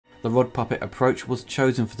The rod puppet approach was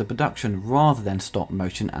chosen for the production rather than stop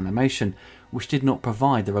motion animation, which did not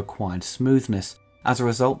provide the required smoothness. As a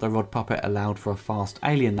result, the rod puppet allowed for a fast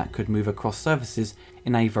alien that could move across surfaces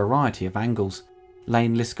in a variety of angles.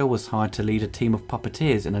 Lane Lisker was hired to lead a team of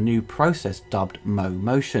puppeteers in a new process dubbed Mo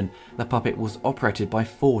Motion. The puppet was operated by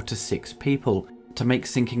 4 to 6 people. To make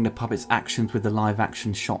syncing the puppet's actions with the live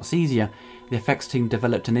action shots easier, the effects team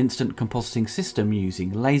developed an instant compositing system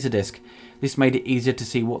using Laserdisc. This made it easier to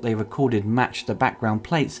see what they recorded matched the background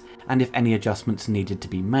plates and if any adjustments needed to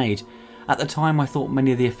be made. At the time I thought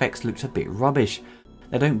many of the effects looked a bit rubbish.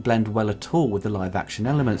 They don't blend well at all with the live action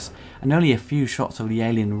elements, and only a few shots of the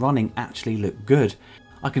alien running actually look good.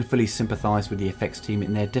 I can fully sympathise with the effects team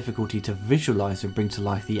in their difficulty to visualise and bring to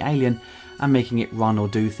life the alien and making it run or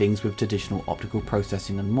do things with traditional optical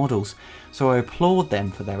processing and models, so I applaud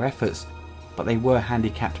them for their efforts, but they were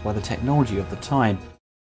handicapped by the technology of the time.